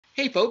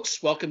Hey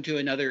folks, welcome to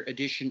another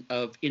edition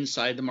of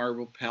Inside the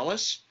Marble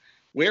Palace,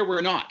 where we're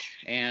not,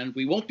 and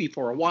we won't be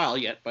for a while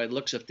yet by the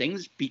looks of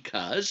things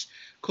because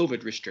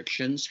COVID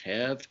restrictions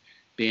have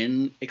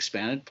been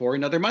expanded for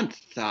another month.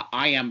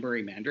 I am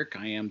Murray Mandrick.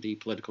 I am the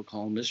political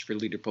columnist for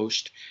Leader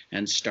Post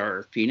and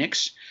Star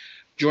Phoenix.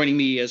 Joining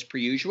me as per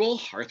usual,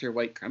 Arthur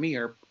White-Crummey,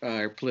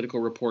 our political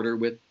reporter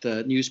with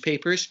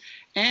newspapers,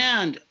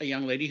 and a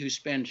young lady who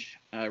spent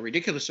a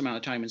ridiculous amount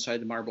of time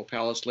inside the Marble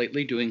Palace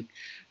lately doing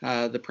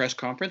the press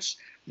conference,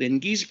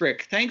 Lynn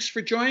Giesbrecht. Thanks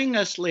for joining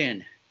us,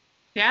 Lynn.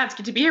 Yeah, it's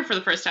good to be here for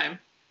the first time.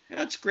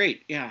 That's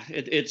great. Yeah,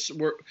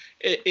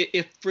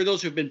 if for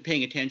those who've been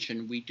paying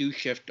attention, we do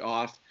shift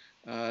off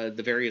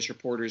the various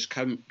reporters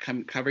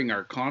covering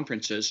our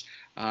conferences,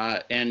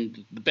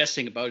 and the best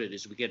thing about it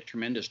is we get a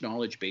tremendous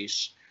knowledge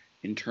base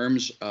in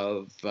terms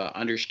of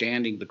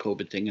understanding the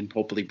COVID thing and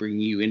hopefully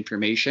bringing you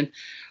information.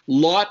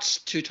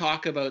 Lots to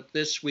talk about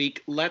this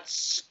week. Let's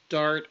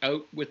start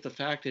out with the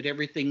fact that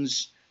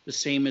everything's the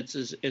same as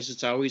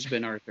it's always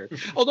been, Arthur.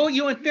 Although,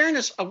 in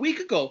fairness, a week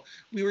ago,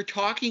 we were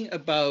talking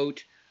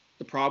about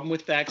the problem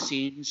with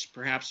vaccines,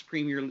 perhaps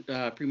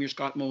Premier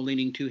Scott Moe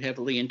leaning too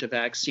heavily into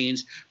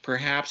vaccines,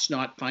 perhaps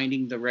not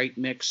finding the right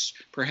mix,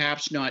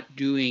 perhaps not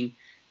doing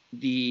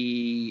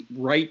the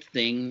right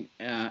thing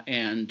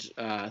and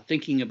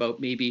thinking about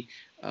maybe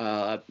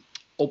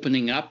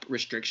opening up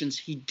restrictions.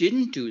 He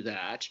didn't do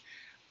that.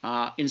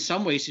 In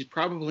some ways, he's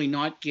probably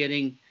not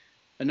getting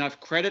enough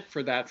credit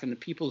for that from the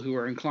people who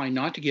are inclined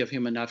not to give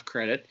him enough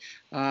credit.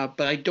 But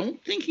I don't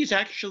think he's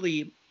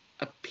actually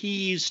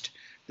appeased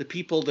the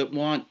people that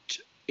want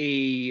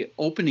a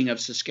opening of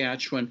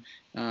Saskatchewan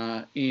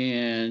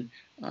in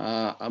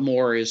a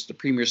more, as the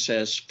Premier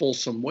says,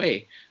 fulsome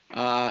way.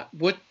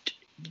 What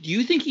do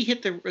you think he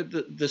hit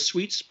the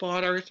sweet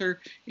spot,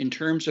 Arthur, in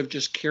terms of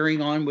just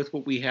carrying on with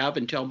what we have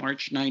until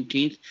March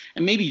 19th?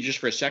 And maybe just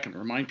for a second,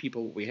 remind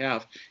people what we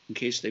have in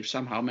case they've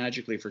somehow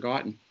magically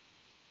forgotten.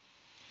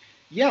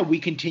 Yeah, we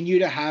continue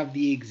to have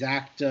the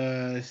exact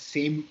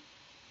same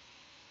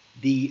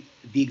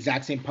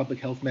public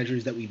health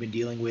measures that we've been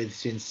dealing with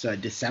since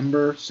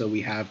December. So we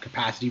have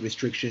capacity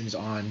restrictions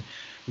on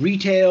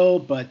retail,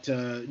 but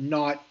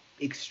not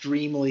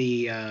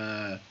extremely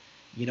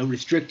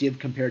restrictive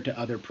compared to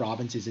other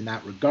provinces in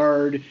that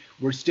regard.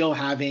 We're still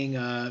having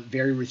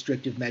very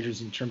restrictive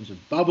measures in terms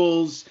of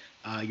bubbles.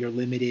 You're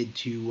limited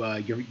to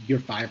your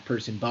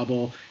 5-person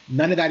bubble.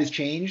 None of that has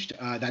changed.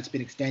 That's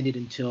been extended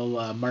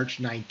until March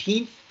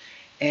 19th.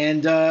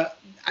 And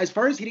as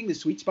far as hitting the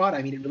sweet spot,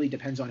 I mean, it really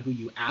depends on who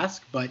you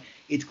ask, but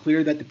it's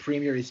clear that the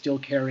Premier is still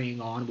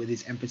carrying on with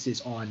his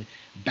emphasis on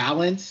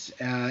balance.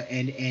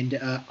 And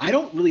I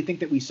don't really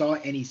think that we saw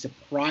any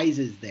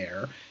surprises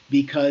there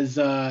because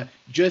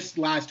just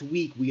last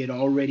week we had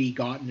already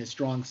gotten a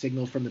strong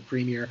signal from the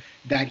Premier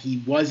that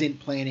he wasn't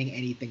planning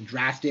anything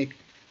drastic,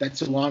 that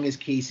so long as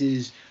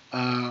cases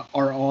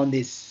are on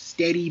this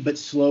steady but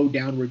slow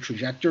downward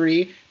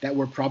trajectory, that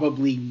we're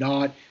probably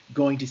not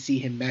going to see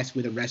him mess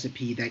with a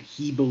recipe that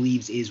he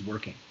believes is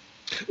working.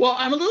 Well,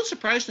 I'm a little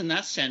surprised in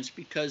that sense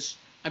because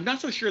I'm not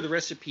so sure the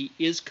recipe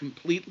is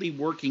completely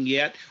working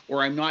yet,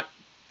 or I'm not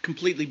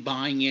completely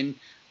buying in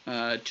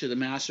to the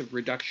massive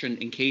reduction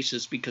in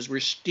cases because we're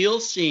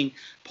still seeing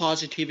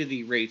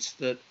positivity rates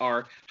that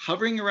are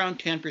hovering around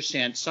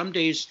 10%. Some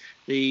days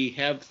they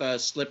have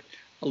slipped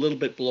a little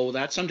bit below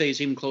that. Some days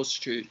even close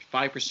to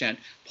 5%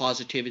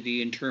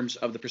 positivity in terms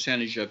of the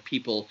percentage of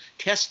people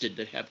tested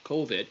that have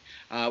COVID.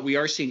 We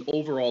are seeing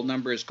overall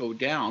numbers go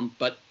down,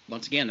 but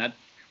once again, that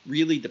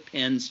really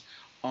depends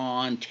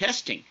on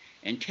testing.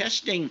 And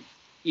testing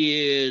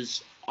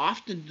is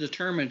often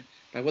determined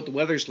by what the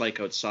weather's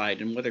like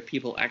outside and whether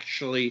people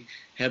actually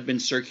have been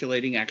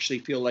circulating, actually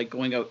feel like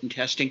going out and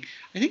testing.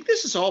 I think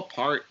this is all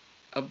part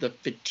of the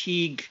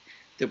fatigue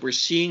that we're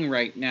seeing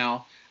right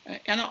now.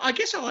 And I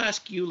guess I'll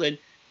ask you, Lynn,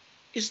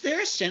 is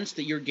there a sense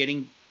that you're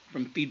getting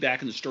from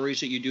feedback and the stories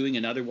that you're doing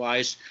and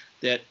otherwise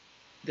that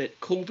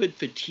COVID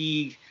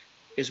fatigue,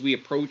 as we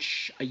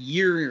approach a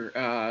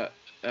year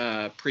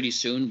pretty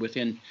soon,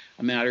 within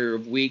a matter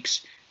of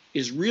weeks,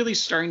 is really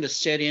starting to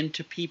set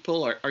into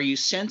people? Are you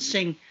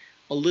sensing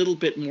a little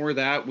bit more of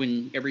that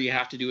whenever you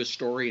have to do a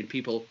story and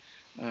people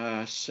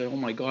say, oh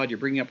my God, you're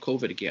bringing up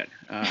COVID again.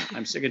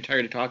 I'm sick and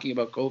tired of talking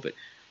about COVID.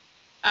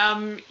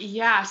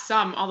 Yeah,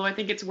 some, although I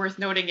think it's worth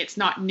noting it's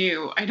not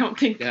new. I don't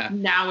think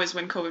now is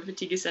when COVID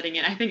fatigue is setting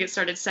in. I think it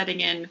started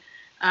setting in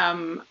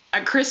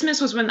at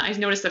Christmas was when I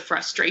noticed the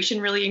frustration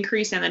really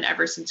increased. And then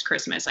ever since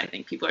Christmas, I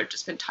think people have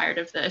just been tired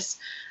of this.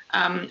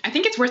 I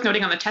think it's worth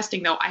noting on the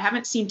testing, though, I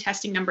haven't seen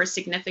testing numbers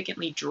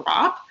significantly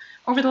drop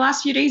over the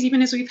last few days,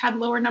 even as we've had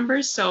lower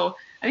numbers. So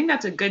I think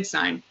that's a good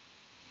sign.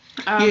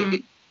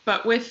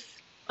 But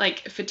with like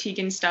fatigue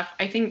and stuff,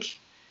 I think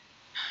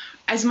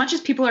as much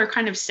as people are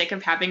kind of sick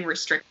of having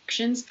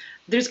restrictions,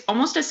 there's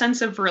almost a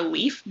sense of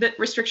relief that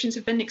restrictions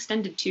have been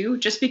extended too,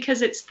 just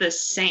because it's the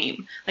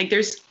same. Like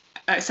there's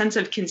a sense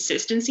of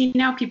consistency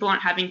now. People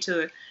aren't having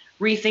to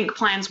rethink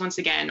plans once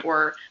again,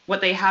 or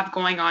what they have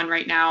going on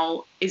right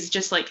now is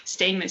just like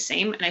staying the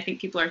same. And I think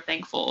people are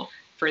thankful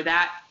for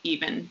that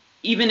even.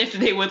 even if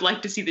they would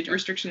like to see the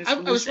restrictions I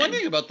was loosened.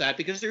 wondering about that,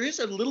 because there is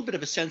a little bit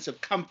of a sense of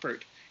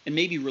comfort and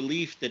maybe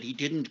relief that he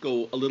didn't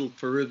go a little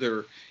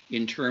further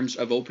in terms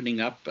of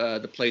opening up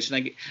the place.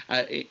 And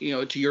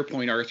to your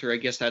point, Arthur, I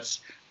guess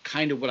that's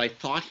kind of what I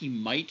thought he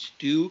might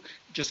do.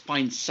 Just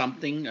find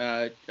something,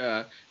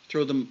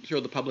 throw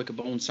the public a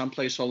bone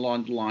someplace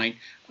along the line,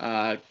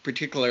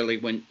 particularly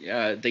when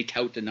they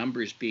tout the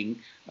numbers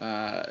being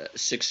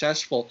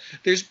successful.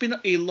 There's been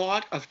a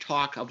lot of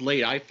talk of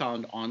late, I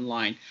found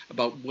online,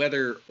 about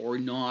whether or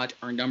not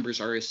our numbers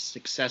are as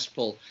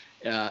successful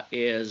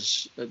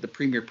as the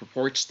Premier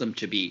purports them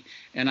to be.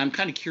 And I'm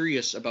kind of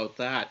curious about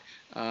that.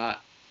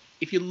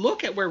 If you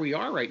look at where we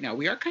are right now,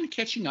 we are kind of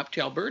catching up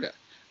to Alberta.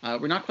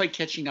 We're not quite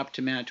catching up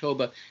to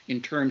Manitoba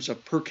in terms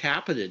of per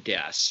capita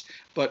deaths,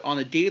 but on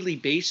a daily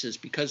basis,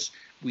 because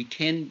we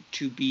tend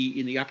to be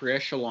in the upper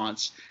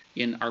echelons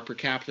in our per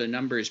capita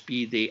numbers,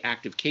 be they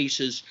active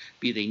cases,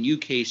 be they new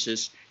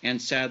cases, and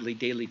sadly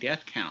daily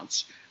death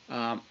counts,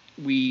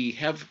 we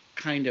have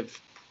kind of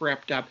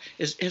prepped up.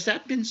 Has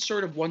that been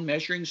sort of one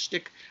measuring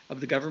stick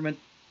of the government,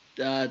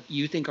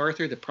 you think,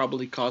 Arthur, that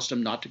probably caused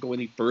them not to go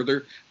any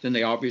further than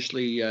they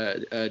obviously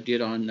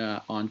did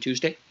on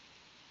Tuesday?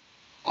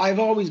 I've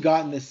always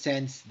gotten the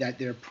sense that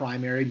their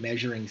primary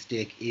measuring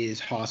stick is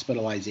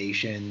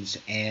hospitalizations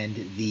and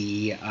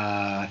the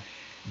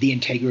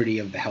integrity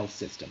of the health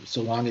system.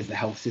 So long as the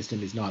health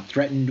system is not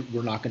threatened,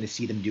 we're not going to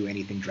see them do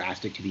anything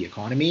drastic to the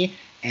economy.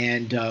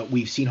 And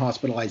we've seen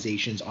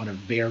hospitalizations on a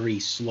very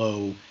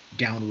slow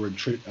downward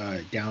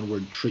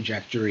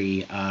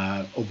trajectory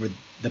over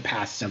the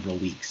past several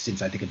weeks,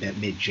 since I think about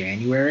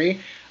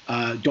mid-January.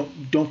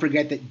 Don't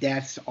forget that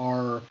deaths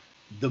are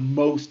the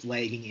most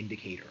lagging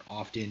indicator.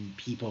 Often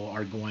people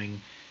are going,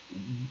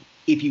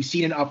 if you've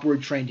seen an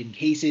upward trend in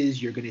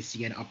cases, you're going to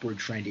see an upward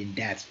trend in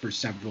deaths for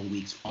several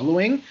weeks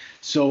following.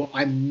 So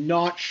I'm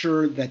not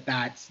sure that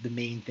that's the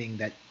main thing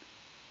that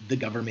the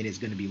government is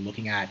going to be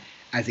looking at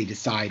as they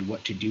decide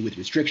what to do with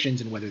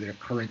restrictions and whether their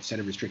current set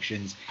of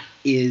restrictions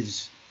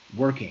is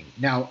working.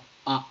 Now,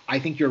 I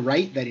think you're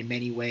right that in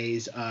many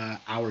ways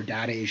our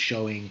data is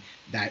showing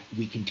that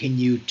we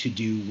continue to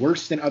do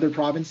worse than other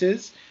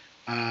provinces.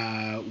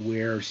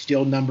 We're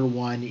still number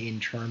one in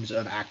terms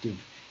of active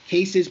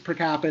cases per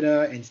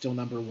capita, and still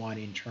number one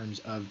in terms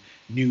of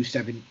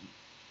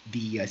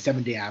the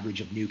 7-day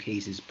average of new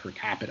cases per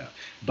capita.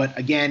 But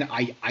again,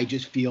 I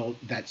just feel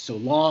that so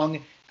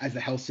long as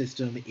the health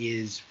system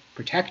is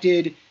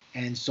protected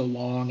and so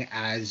long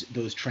as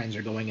those trends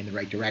are going in the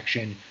right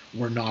direction,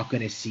 we're not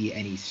going to see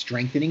any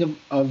strengthening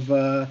of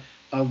the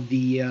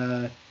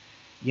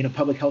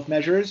public health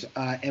measures.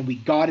 And we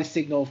got a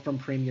signal from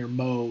Premier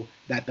Moe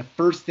that the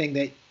first thing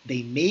that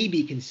they may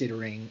be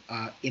considering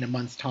in a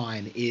month's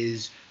time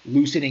is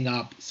loosening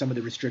up some of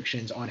the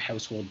restrictions on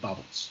household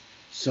bubbles.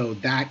 So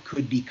that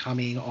could be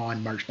coming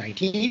on March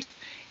 19th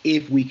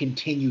if we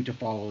continue to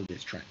follow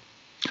this trend.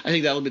 I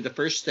think that'll be the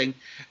first thing.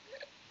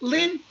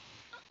 Lynn,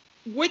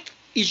 what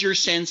is your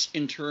sense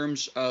in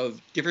terms of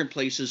different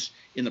places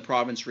in the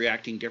province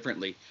reacting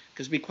differently?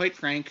 Because to be quite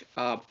frank,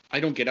 I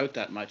don't get out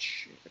that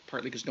much,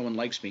 partly because no one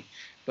likes me,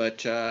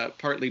 but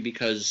partly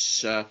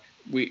because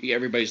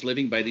everybody's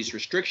living by these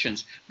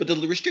restrictions. But the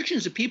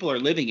restrictions that people are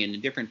living in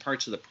different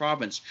parts of the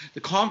province,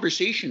 the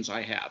conversations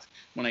I have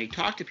when I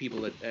talk to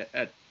people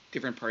at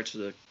different parts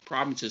of the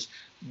provinces,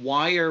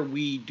 why are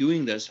we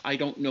doing this? I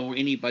don't know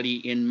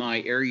anybody in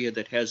my area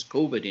that has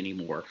COVID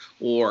anymore,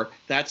 or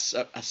that's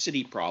a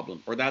city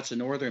problem, or that's a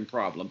northern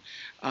problem.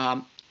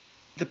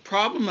 The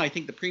problem I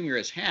think the Premier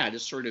has had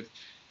is sort of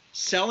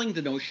selling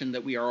the notion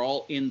that we are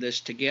all in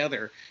this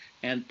together,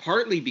 and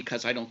partly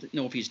because I don't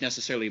know if he's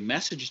necessarily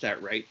messaged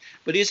that right,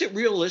 but is it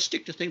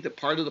realistic to think that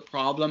part of the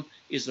problem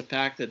is the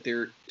fact that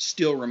there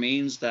still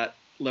remains that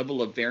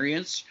level of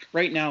variance?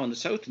 Right now in the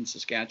south in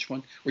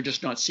Saskatchewan, we're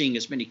just not seeing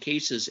as many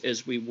cases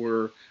as we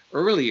were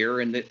earlier,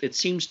 and it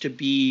seems to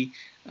be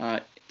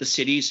the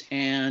cities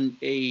and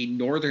a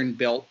northern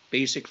belt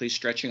basically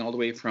stretching all the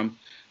way from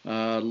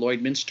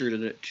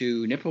Lloydminster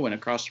to Nipawin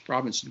across the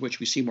province, in which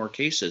we see more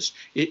cases.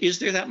 Is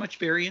there that much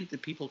variant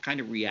that people kind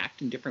of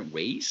react in different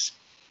ways?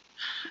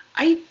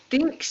 I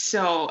think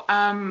so.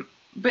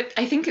 But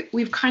I think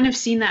we've kind of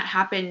seen that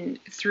happen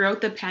throughout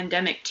the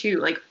pandemic too,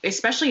 like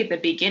especially at the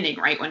beginning,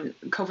 right? When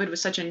COVID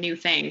was such a new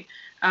thing,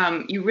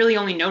 you really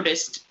only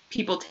noticed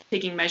people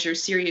taking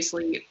measures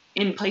seriously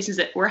in places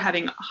that were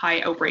having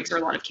high outbreaks or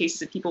a lot of cases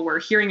that people were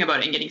hearing about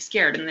it and getting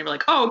scared. And they were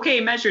like, oh,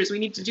 okay, measures, we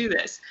need to do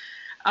this.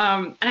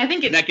 And I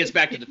think that gets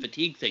back to the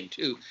fatigue thing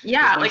too.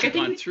 Yeah, like I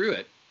think gone through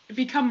it,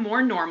 become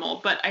more normal,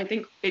 but I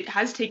think it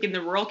has taken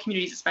the rural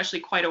communities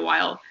especially quite a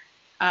while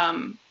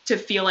to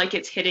feel like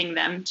it's hitting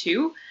them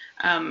too.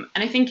 And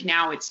I think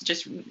now it's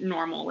just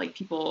normal, like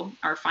people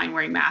are fine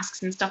wearing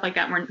masks and stuff like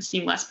that. We're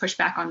seeing less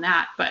pushback on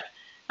that. But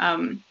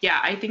yeah,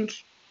 I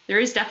think there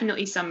is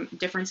definitely some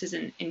differences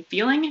in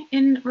feeling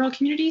in rural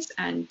communities.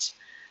 And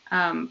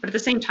but at the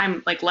same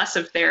time, like less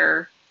of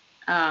their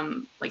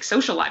like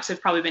social lives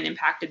have probably been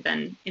impacted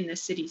than in the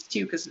cities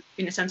too, because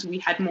in a sense we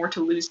had more to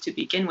lose to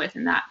begin with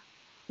in that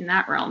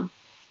realm.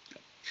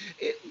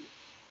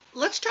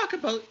 let's talk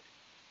about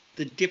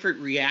the different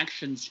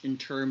reactions in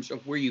terms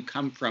of where you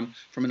come from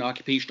an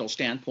occupational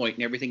standpoint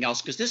and everything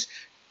else, because this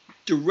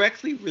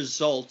directly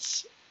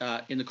results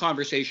in the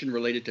conversation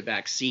related to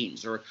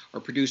vaccines, or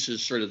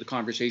produces sort of the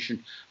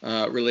conversation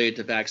related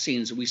to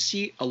vaccines. We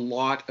see a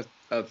lot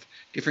of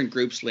different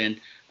groups, Lynn,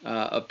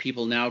 of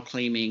people now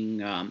claiming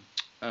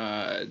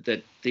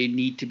that they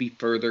need to be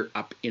further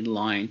up in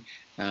line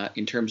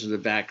in terms of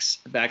the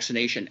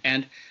vaccination.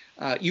 And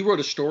you wrote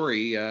a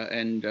story,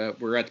 and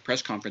we're at the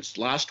press conference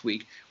last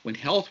week when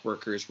health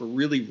workers were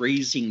really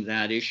raising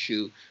that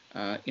issue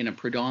in a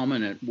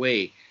predominant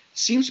way.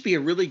 Seems to be a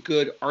really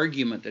good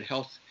argument that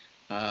health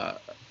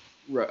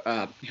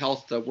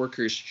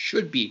workers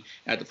should be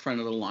at the front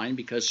of the line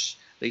because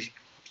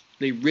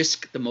they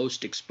risk the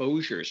most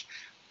exposures.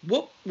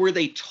 What were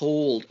they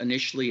told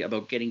initially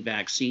about getting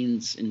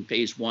vaccines in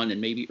phase 1 and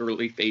maybe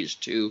early phase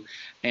 2?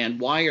 And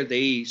why are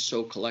they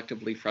so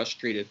collectively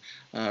frustrated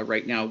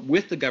right now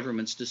with the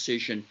government's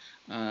decision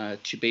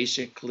to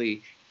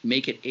basically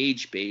make it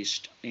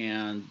age-based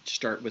and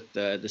start with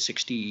the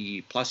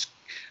 60-plus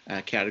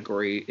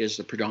category is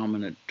the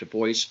predominant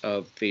voice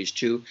of phase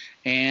 2?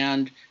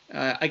 And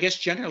I guess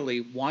generally,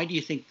 why do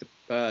you think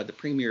the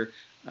Premier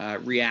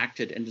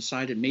reacted and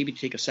decided maybe to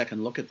take a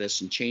second look at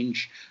this and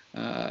change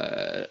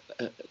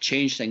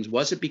things?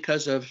 Was it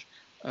because of,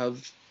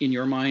 in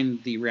your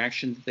mind, the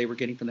reaction that they were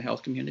getting from the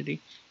health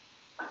community?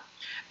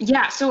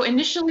 Yeah, so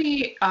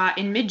initially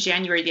in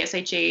mid-January, the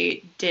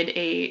SHA did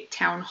a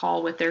town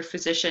hall with their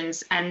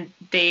physicians, and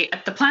the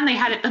plan they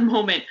had at the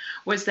moment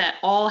was that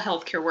all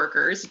healthcare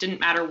workers, it didn't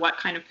matter what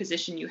kind of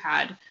position you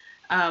had,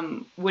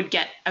 would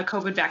get a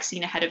COVID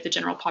vaccine ahead of the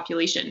general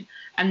population.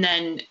 And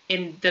then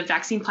in the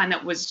vaccine plan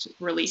that was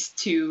released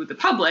to the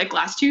public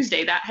last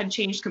Tuesday, that had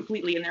changed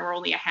completely, and there were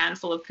only a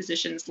handful of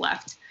positions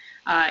left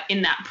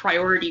in that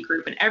priority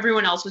group, and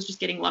everyone else was just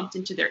getting lumped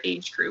into their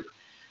age group.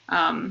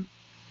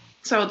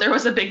 So there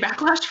was a big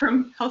backlash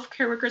from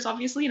healthcare workers,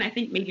 obviously, and I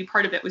think maybe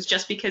part of it was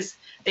just because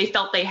they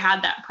felt they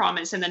had that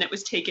promise and then it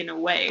was taken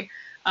away.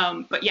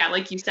 But yeah,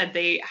 like you said,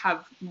 they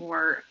have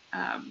more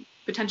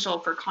potential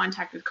for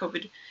contact with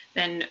COVID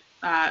than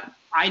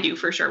I do,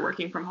 for sure,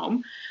 working from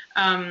home.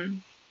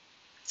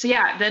 So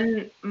yeah,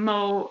 then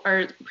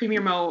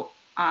Premier Mo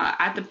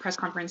at the press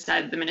conference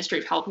said the Ministry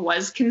of Health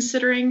was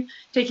considering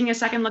taking a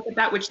second look at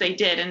that, which they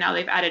did, and now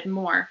they've added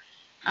more.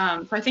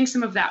 So I think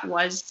some of that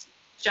was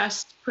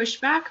just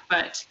pushback,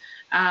 but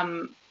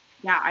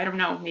yeah, I don't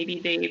know. Maybe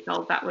they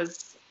felt that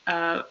was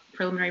a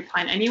preliminary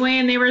plan anyway,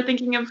 and they were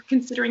thinking of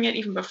considering it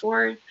even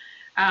before.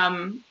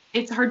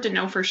 It's hard to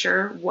know for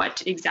sure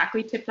what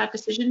exactly tipped that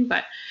decision,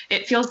 but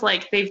it feels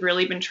like they've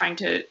really been trying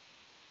to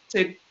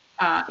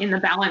in the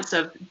balance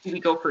of, do we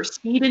go for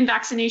speed in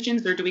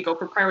vaccinations or do we go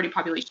for priority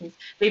populations?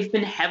 They've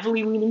been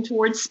heavily leaning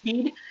towards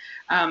speed.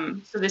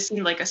 So this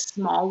seemed like a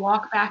small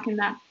walk back in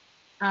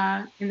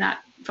that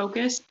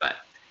focus, but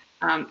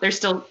they're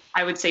still,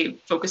 I would say,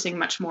 focusing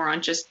much more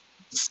on just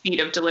speed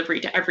of delivery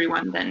to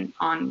everyone than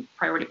on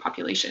priority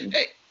population.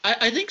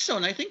 I think so,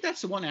 and I think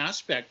that's the one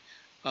aspect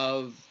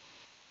of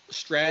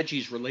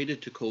strategies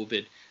related to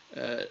COVID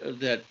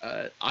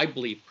that I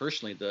believe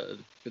personally the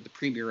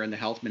Premier and the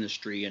Health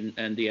Ministry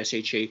and the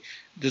SHA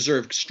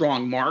deserve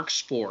strong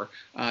marks for,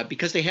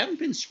 because they haven't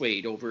been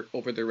swayed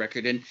over their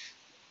record. And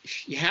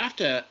you have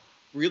to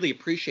really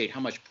appreciate how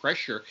much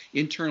pressure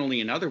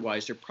internally and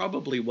otherwise there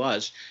probably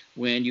was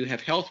when you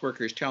have health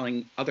workers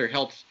telling other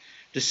health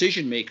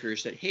decision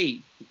makers that,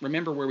 hey,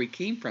 remember where we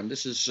came from.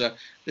 This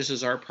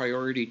is our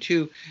priority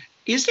too.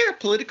 Is there a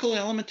political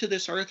element to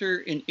this, Arthur,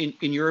 in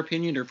your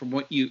opinion, or from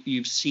what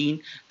you've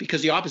seen?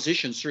 Because the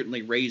opposition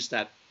certainly raised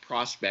that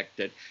prospect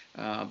that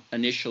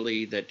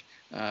initially that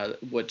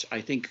what I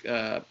think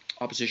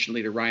opposition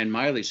leader Ryan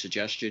Miley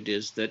suggested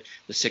is that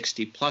the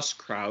 60-plus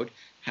crowd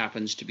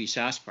happens to be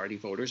Sask party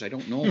voters. I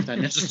don't know if that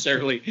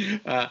necessarily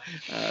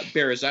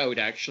bears out,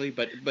 actually,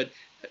 but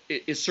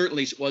it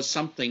certainly was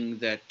something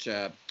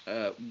that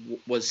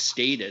was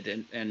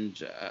stated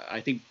and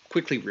I think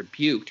quickly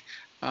rebuked.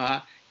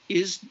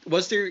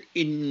 Was there,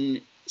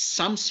 in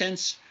some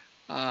sense,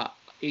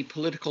 a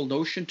political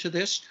notion to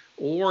this,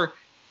 or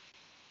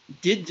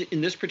did,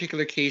 in this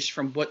particular case,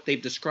 from what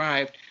they've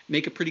described,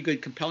 make a pretty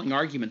good, compelling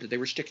argument that they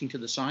were sticking to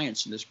the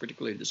science in this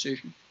particular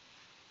decision?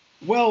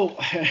 Well,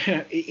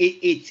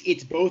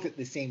 it's both at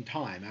the same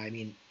time. I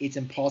mean, it's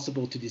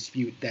impossible to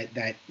dispute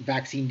that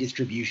vaccine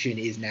distribution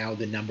is now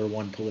the number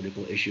one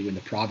political issue in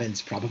the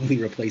province, probably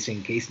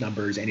replacing case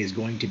numbers, and is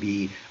going to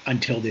be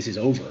until this is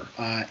over.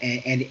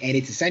 And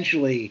it's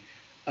essentially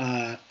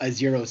a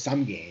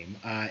zero-sum game.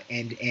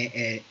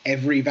 And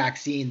every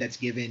vaccine that's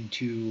given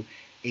to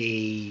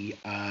a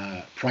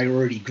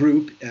priority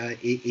group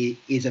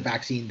is a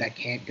vaccine that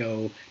can't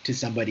go to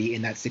somebody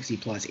in that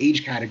 60-plus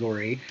age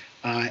category.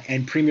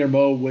 And Premier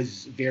Mo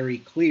was very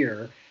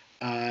clear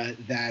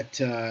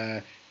that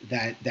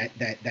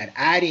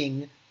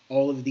adding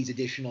all of these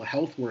additional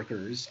health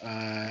workers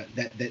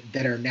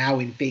that are now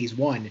in phase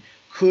 1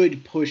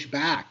 could push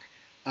back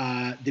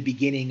the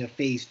beginning of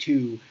phase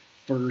 2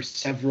 for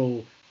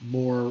several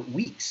more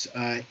weeks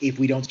if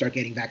we don't start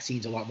getting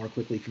vaccines a lot more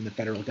quickly from the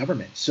federal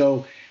government.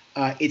 So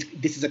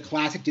this is a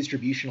classic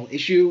distributional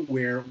issue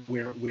where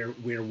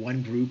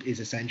one group is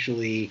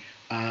essentially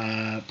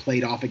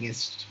played off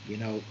against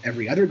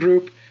every other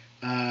group.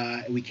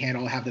 We can't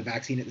all have the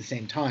vaccine at the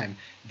same time.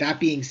 That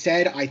being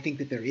said, I think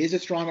that there is a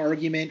strong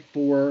argument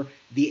for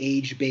the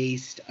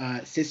age-based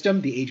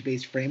system, the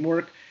age-based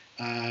framework.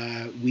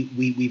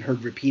 We've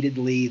heard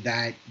repeatedly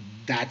that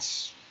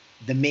that's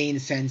the main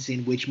sense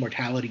in which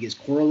mortality is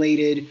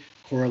correlated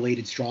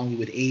strongly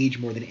with age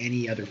more than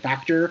any other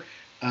factor.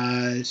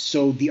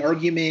 So the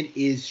argument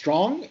is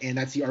strong, and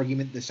that's the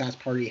argument the Sask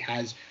Party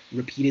has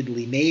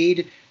repeatedly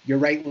made. You're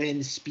right,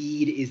 Lynn,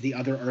 speed is the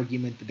other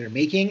argument that they're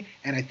making.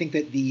 And I think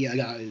that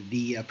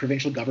the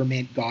provincial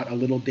government got a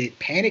little bit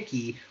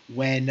panicky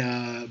when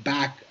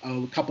back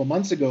a couple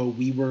months ago,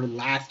 we were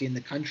last in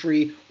the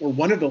country, or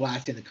one of the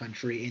last in the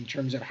country, in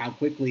terms of how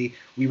quickly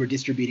we were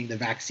distributing the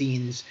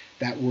vaccines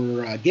that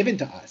were given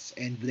to us.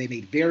 And they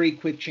made very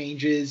quick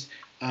changes.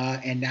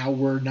 And now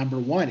we're number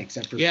one,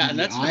 except for PEI. And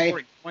that's an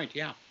important point.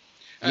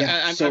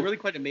 I'm really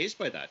quite amazed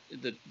by that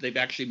they've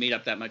actually made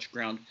up that much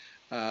ground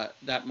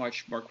that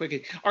much more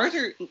quickly.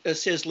 Arthur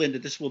says, Lynn,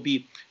 that this will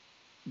be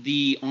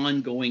the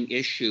ongoing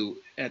issue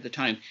at the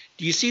time.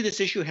 Do you see this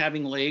issue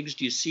having legs?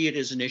 Do you see it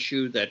as an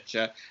issue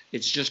that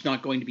it's just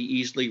not going to be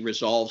easily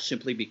resolved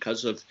simply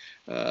because of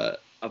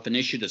an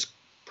issue that's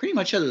pretty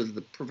much out of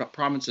the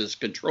province's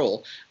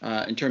control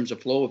in terms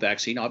of flow of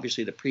vaccine?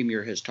 Obviously, the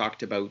Premier has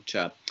talked about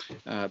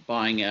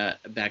buying a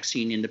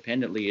vaccine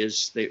independently,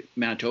 as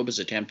Manitoba's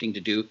attempting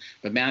to do.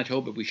 But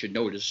Manitoba, we should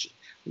note, is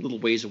a little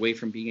ways away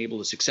from being able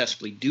to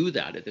successfully do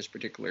that at this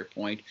particular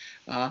point.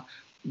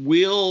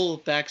 Will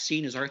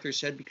vaccine, as Arthur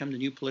said, become the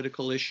new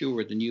political issue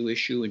or the new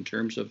issue in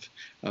terms of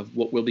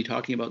what we'll be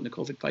talking about in the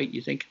COVID fight,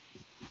 you think?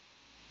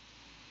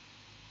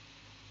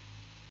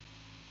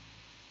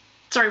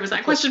 Sorry, was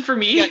that a question for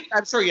me? Yeah,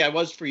 I'm sorry. Yeah, it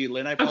was for you,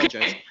 Lynn. I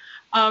apologize.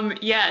 Okay.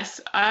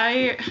 Yes,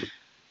 I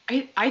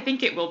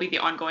think it will be the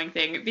ongoing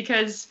thing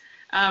because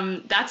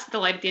that's the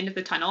light at the end of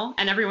the tunnel,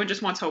 and everyone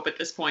just wants hope at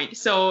this point.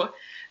 So,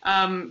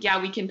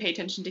 we can pay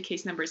attention to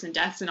case numbers and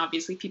deaths, and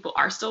obviously people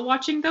are still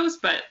watching those,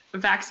 but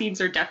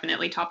vaccines are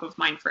definitely top of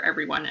mind for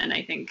everyone, and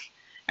I think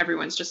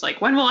everyone's just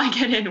like, when will I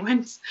get in?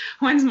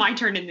 When's my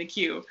turn in the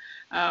queue?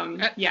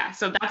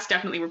 So that's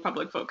definitely where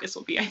public focus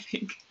will be, I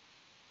think.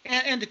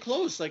 And to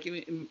close,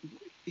 the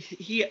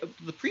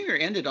Premier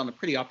ended on a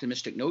pretty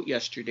optimistic note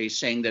yesterday,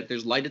 saying that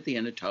there's light at the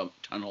end of the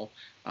tunnel.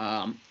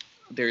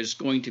 There's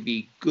going to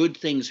be good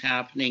things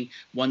happening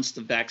once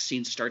the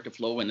vaccines start to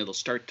flow, and it'll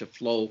start to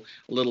flow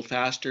a little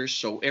faster.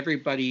 So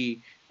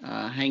everybody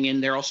hang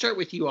in there. I'll start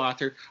with you,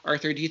 Arthur.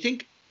 Arthur, do you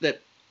think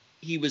that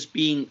he was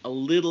being a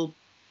little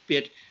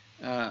bit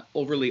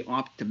overly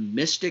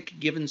optimistic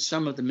given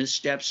some of the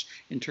missteps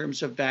in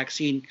terms of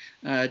vaccine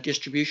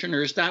distribution,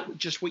 or is that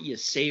just what you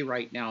say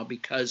right now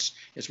because,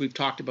 as we've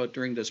talked about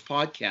during this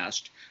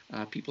podcast,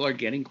 people are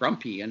getting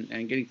grumpy and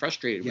getting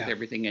frustrated with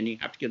everything, and you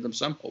have to give them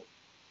some hope?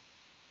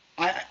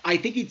 I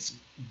think it's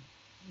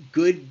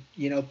good,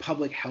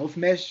 public health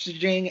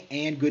messaging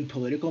and good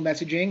political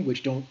messaging,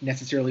 which don't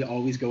necessarily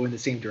always go in the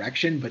same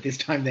direction, but this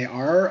time they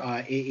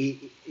are.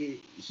 He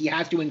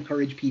has to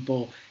encourage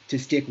people to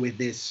stick with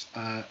this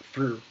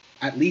for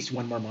at least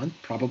one more month,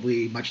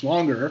 probably much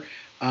longer.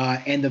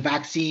 And the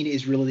vaccine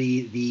is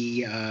really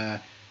the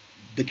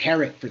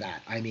carrot for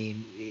that. I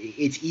mean,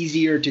 it's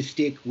easier to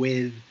stick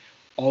with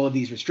all of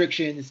these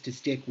restrictions, to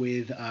stick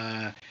with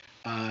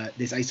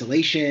this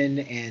isolation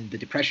and the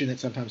depression that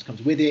sometimes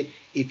comes with it,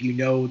 if you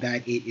know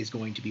that it is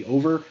going to be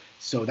over.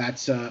 So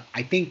that's,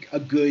 I think, a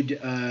good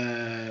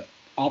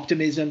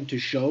optimism to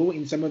show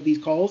in some of these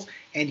calls.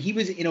 And he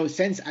was, in a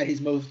sense, at his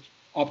most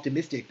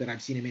optimistic that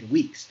I've seen him in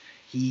weeks.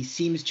 He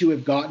seems to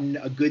have gotten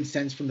a good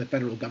sense from the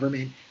federal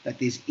government that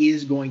this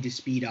is going to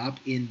speed up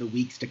in the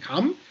weeks to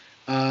come.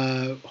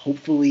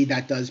 Hopefully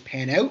that does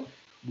pan out.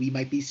 We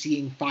might be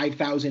seeing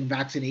 5,000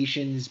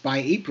 vaccinations by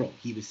April,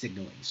 he was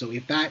signaling. So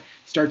if that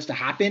starts to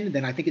happen,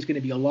 then I think it's going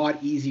to be a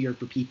lot easier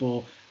for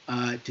people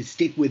to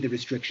stick with the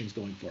restrictions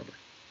going forward.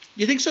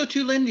 You think so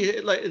too,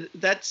 Lynn?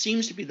 That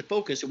seems to be the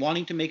focus,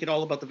 wanting to make it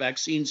all about the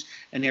vaccines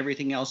and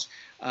everything else.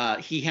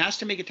 He has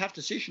to make a tough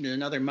decision in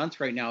another month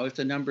right now if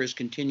the numbers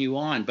continue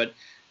on. But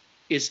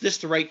is this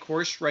the right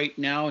course right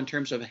now in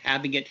terms of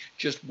having it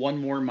just one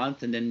more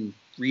month and then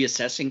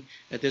reassessing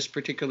at this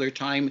particular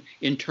time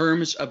in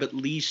terms of at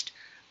least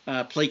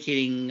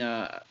placating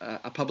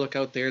a public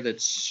out there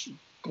that's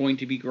going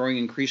to be growing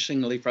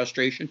increasingly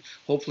frustration?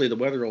 Hopefully the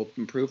weather will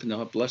improve and they'll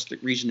have less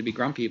reason to be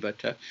grumpy.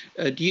 But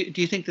do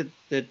you think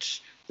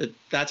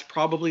that's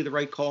probably the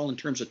right call in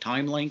terms of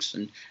time lengths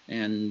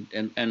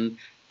and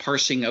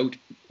parsing out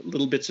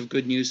little bits of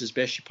good news as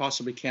best you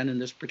possibly can in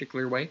this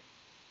particular way?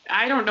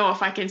 I don't know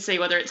if I can say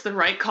whether it's the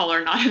right call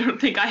or not. I don't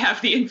think I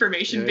have the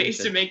information base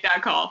to make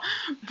that call.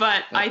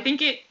 But I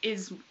think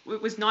it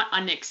was not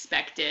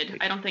unexpected.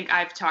 I don't think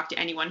I've talked to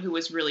anyone who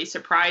was really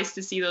surprised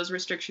to see those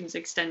restrictions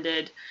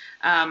extended.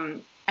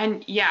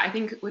 I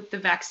think with the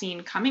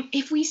vaccine coming,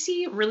 if we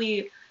see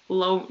really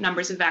low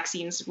numbers of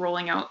vaccines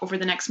rolling out over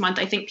the next month,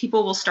 I think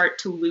people will start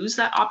to lose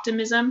that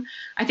optimism.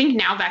 I think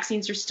now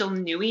vaccines are still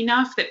new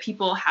enough that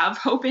people have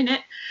hope in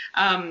it.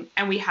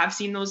 And we have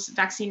seen those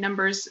vaccine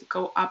numbers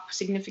go up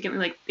significantly.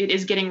 Like, it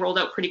is getting rolled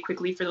out pretty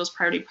quickly for those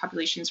priority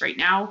populations right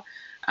now.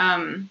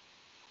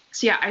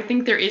 So yeah, I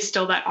think there is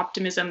still that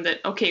optimism that,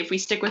 okay, if we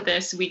stick with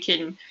this, we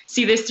can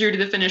see this through to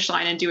the finish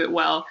line and do it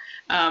well.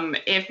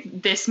 If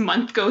this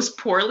month goes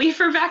poorly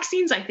for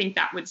vaccines, I think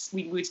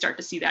we would start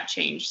to see that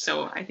change.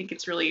 So I think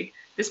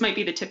this might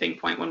be the tipping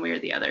point one way or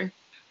the other.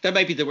 That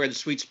might be where the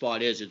sweet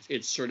spot is.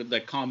 It's sort of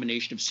the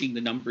combination of seeing the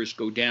numbers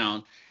go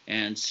down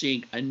and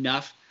seeing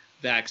enough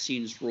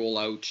vaccines roll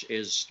out,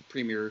 as the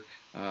Premier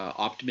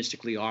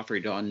optimistically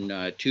offered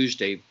on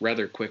Tuesday,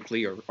 rather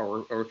quickly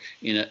or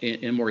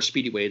in a more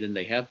speedy way than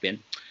they have been.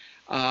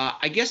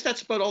 I guess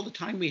that's about all the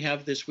time we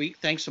have this week.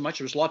 Thanks so much.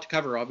 There was a lot to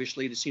cover,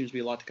 obviously. There seems to be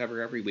a lot to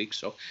cover every week.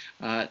 So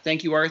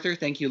thank you, Arthur.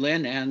 Thank you,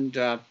 Lynn. And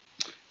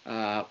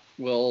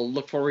we'll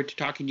look forward to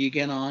talking to you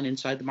again on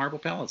Inside the Marble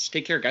Palace.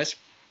 Take care, guys.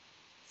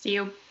 See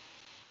you.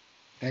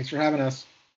 Thanks for having us.